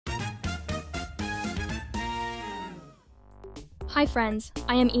Hi friends,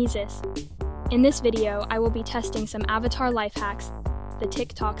 I am Ízis. In this video, I will be testing some avatar life hacks. The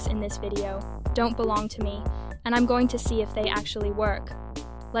TikToks in this video don't belong to me, and I'm going to see if they actually work.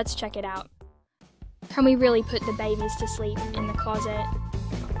 Let's check it out. Can we really put the babies to sleep in the closet?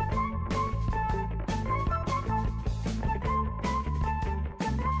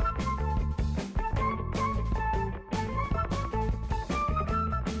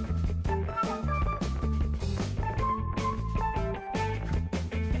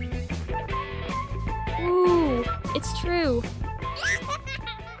 Ooh, it's true.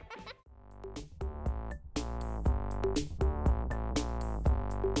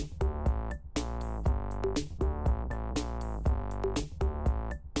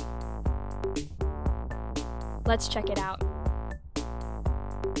 Let's check it out.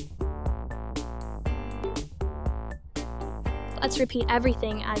 Let's repeat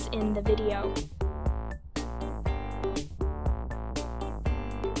everything as in the video.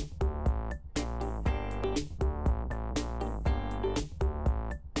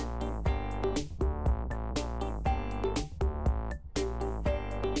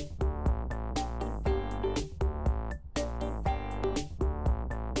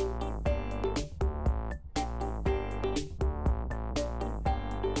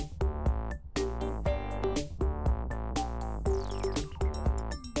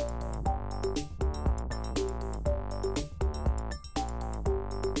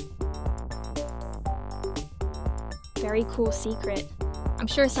 Very cool secret. I'm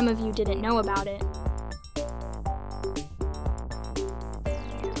sure some of you didn't know about it.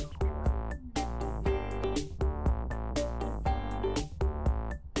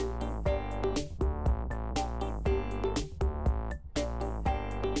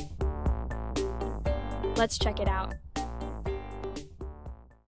 Let's check it out.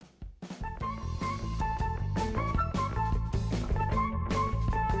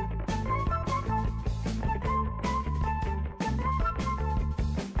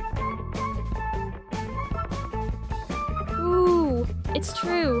 Ooh, it's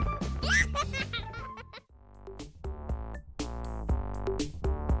true.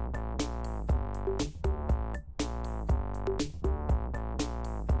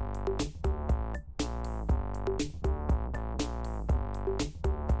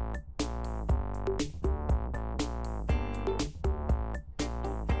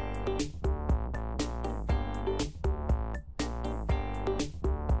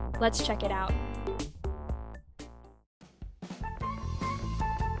 Let's check it out.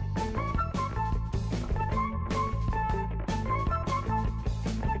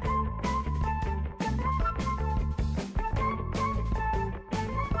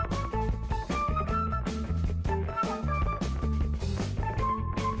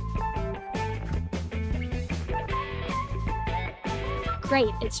 Great,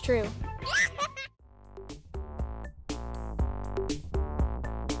 it's true.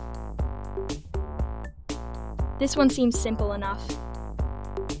 This one seems simple enough.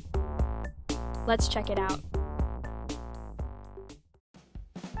 Let's check it out.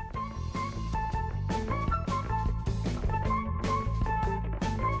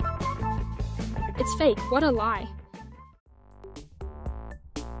 It's fake, what a lie.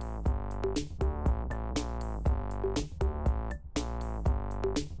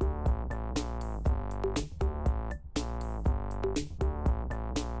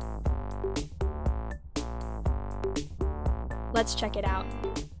 Let's check it out.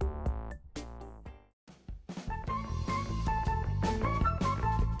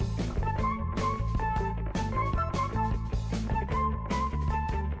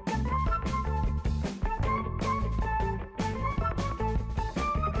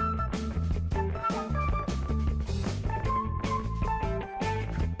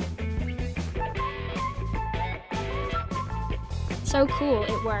 So cool,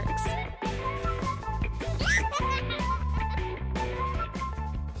 it works.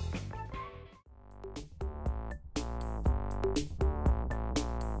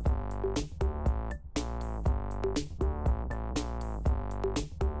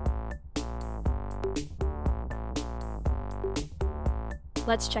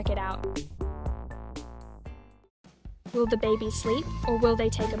 Let's check it out. Will the babies sleep or will they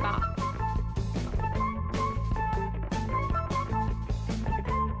take a bath?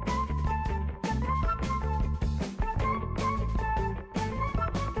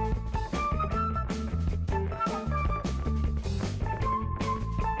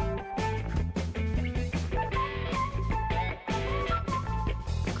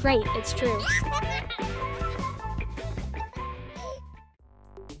 Great, it's true.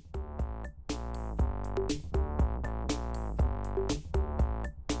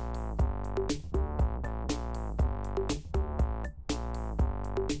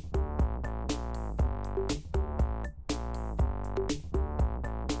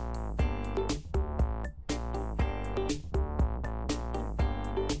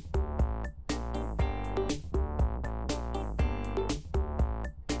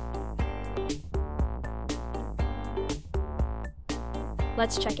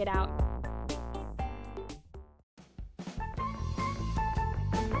 Let's check it out.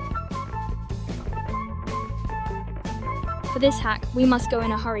 For this hack, we must go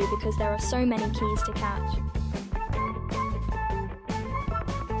in a hurry because there are so many keys to catch.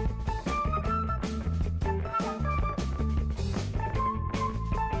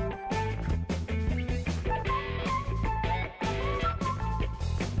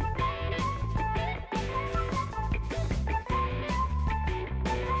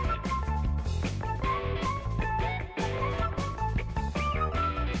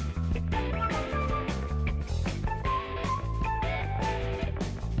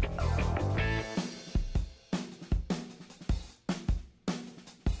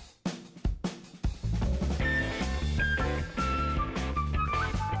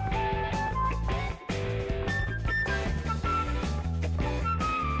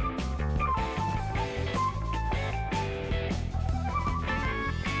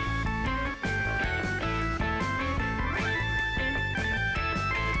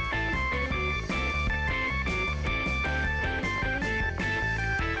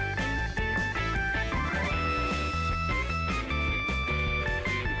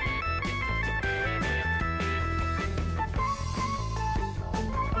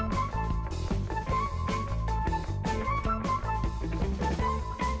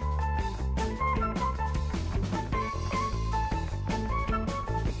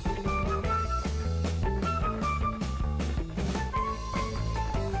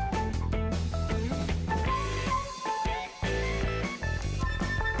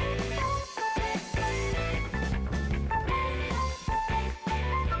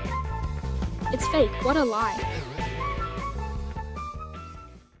 It's fake, what a lie.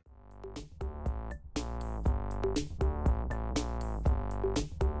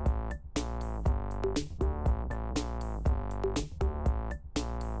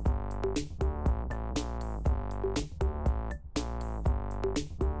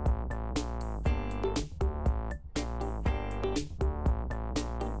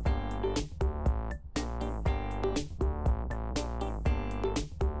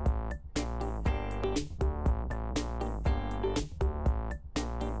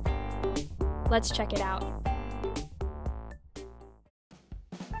 Let's check it out.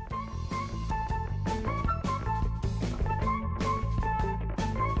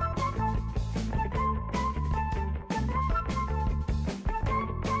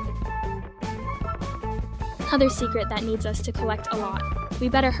 Another secret that needs us to collect a lot. We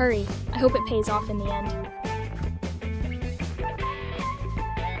better hurry. I hope it pays off in the end.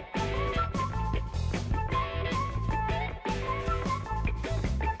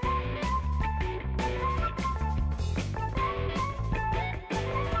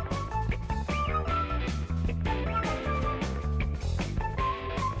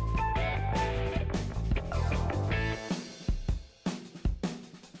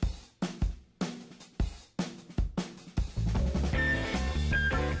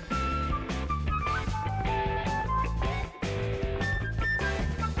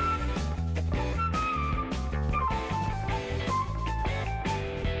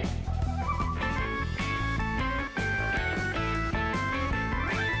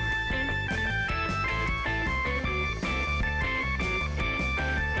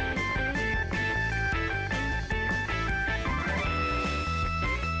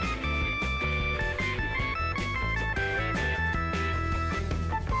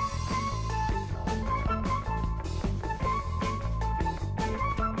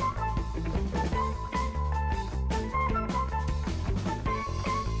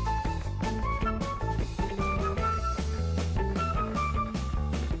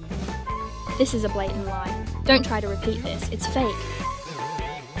 This is a blatant lie. Don't try to repeat this, it's fake.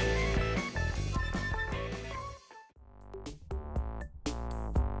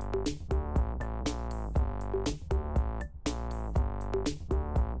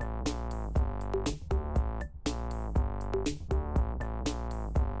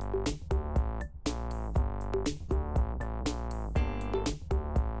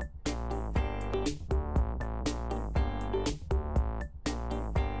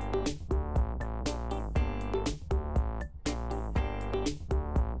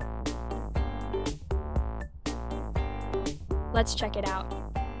 Let's check it out.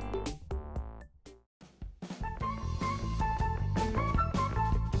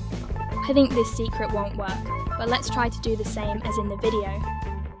 I think this secret won't work, but let's try to do the same as in the video.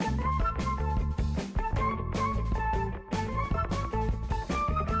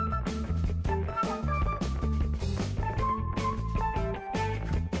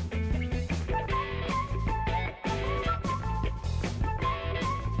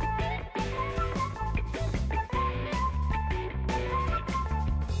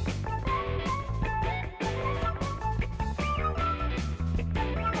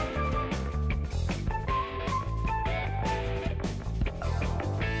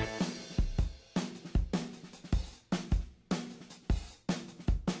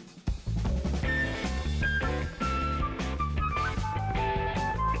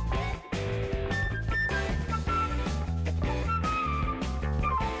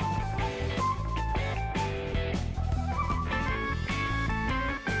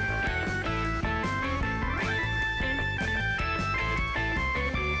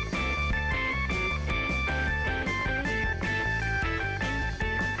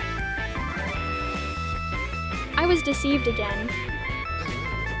 was deceived again.